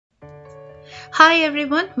Hi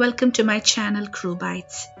everyone, welcome to my channel Crew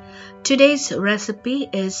Bites. Today's recipe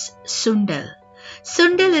is Sundal.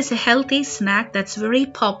 Sundal is a healthy snack that's very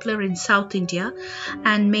popular in South India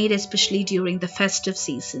and made especially during the festive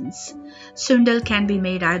seasons. Sundal can be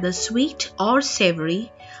made either sweet or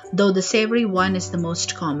savory, though the savory one is the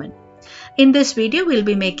most common. In this video, we'll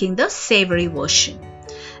be making the savory version.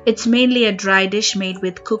 It's mainly a dry dish made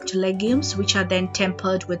with cooked legumes, which are then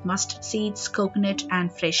tempered with mustard seeds, coconut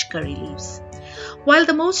and fresh curry leaves. While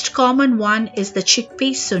the most common one is the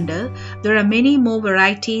chickpea sundal, there are many more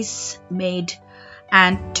varieties made,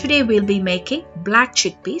 and today we'll be making black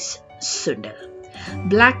chickpeas sundal.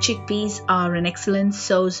 Black chickpeas are an excellent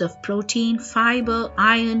source of protein, fiber,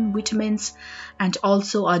 iron, vitamins, and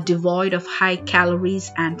also are devoid of high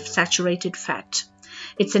calories and saturated fat.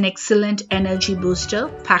 It's an excellent energy booster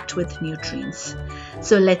packed with nutrients.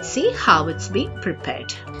 So let's see how it's being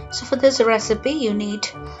prepared. So for this recipe you need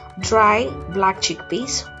dry black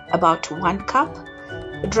chickpeas, about 1 cup,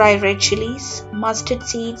 dry red chilies, mustard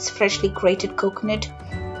seeds, freshly grated coconut,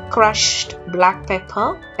 crushed black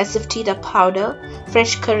pepper, asafoetida powder,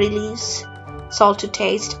 fresh curry leaves, salt to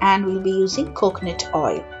taste, and we'll be using coconut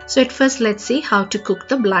oil. So at first let's see how to cook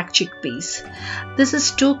the black chickpeas. This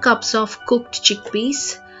is 2 cups of cooked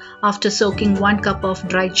chickpeas after soaking 1 cup of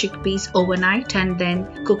dry chickpeas overnight and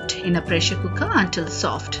then cooked in a pressure cooker until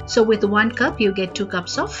soft. So with 1 cup you get 2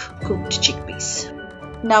 cups of cooked chickpeas.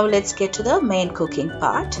 Now let's get to the main cooking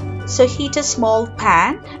part. So heat a small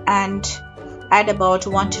pan and add about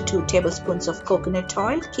 1 to 2 tablespoons of coconut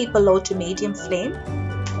oil. Keep a low to medium flame.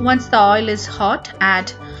 Once the oil is hot,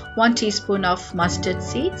 add 1 teaspoon of mustard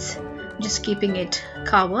seeds, just keeping it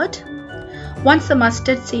covered. Once the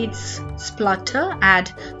mustard seeds splutter,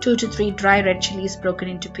 add 2 to 3 dry red chilies broken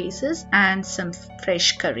into pieces and some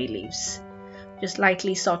fresh curry leaves. Just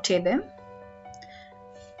lightly saute them.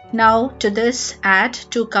 Now to this add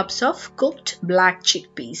 2 cups of cooked black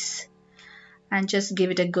chickpeas and just give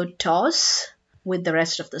it a good toss with the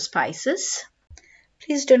rest of the spices.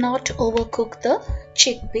 Please do not overcook the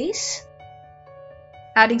chickpeas.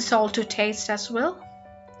 Adding salt to taste as well,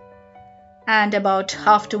 and about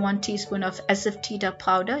half to 1 teaspoon of asafoetida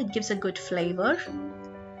powder. It gives a good flavor.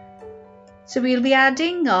 So we'll be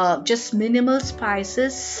adding just minimal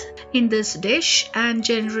spices in this dish, and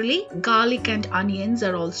generally garlic and onions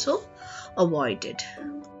are also avoided.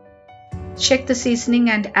 Check the seasoning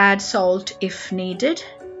and add salt if needed.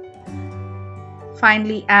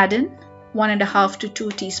 Finally add in 1.5 to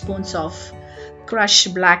 2 teaspoons of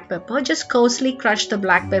crushed black pepper. Just coarsely crush the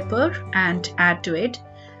black pepper and add to it.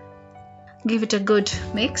 Give it a good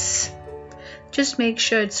mix. Just make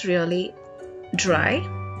sure it's really dry.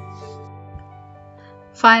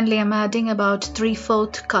 Finally, I'm adding about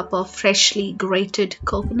 3/4 cup of freshly grated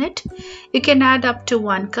coconut. You can add up to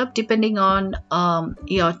 1 cup depending on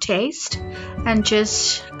your taste, and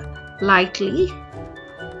just lightly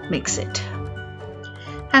mix it.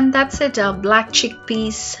 And that's it. Our black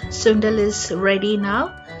chickpeas sundal is ready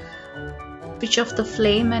now. Switch off the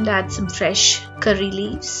flame and add some fresh curry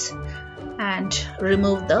leaves and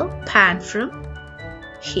remove the pan from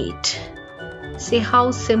heat. See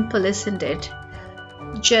how simple, isn't it?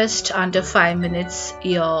 Just under 5 minutes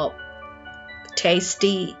your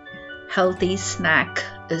tasty healthy snack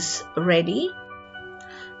is ready.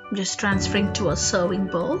 I'm just transferring to a serving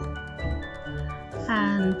bowl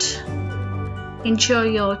and enjoy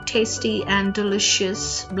your tasty and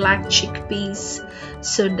delicious black chickpeas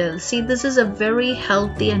sundal. See, this is a very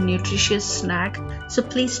healthy and nutritious snack, so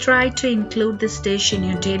please try to include this dish in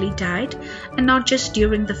your daily diet and not just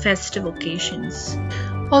during the festive occasions.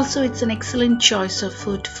 Also, it's an excellent choice of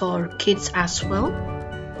food for kids as well.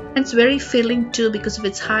 And it's very filling too because of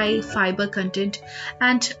its high fiber content,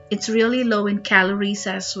 and it's really low in calories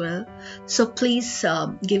as well. So please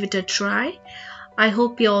give it a try. I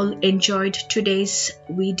hope you all enjoyed today's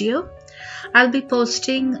video. I'll be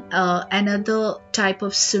posting another type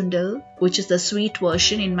of sundal, which is the sweet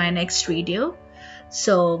version, in my next video.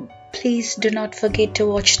 So please do not forget to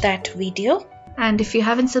watch that video. And if you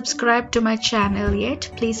haven't subscribed to my channel yet,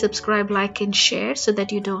 please subscribe, like and share so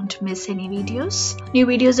that you don't miss any videos. New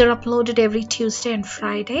videos are uploaded every Tuesday and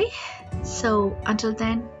Friday. So until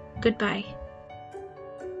then, goodbye.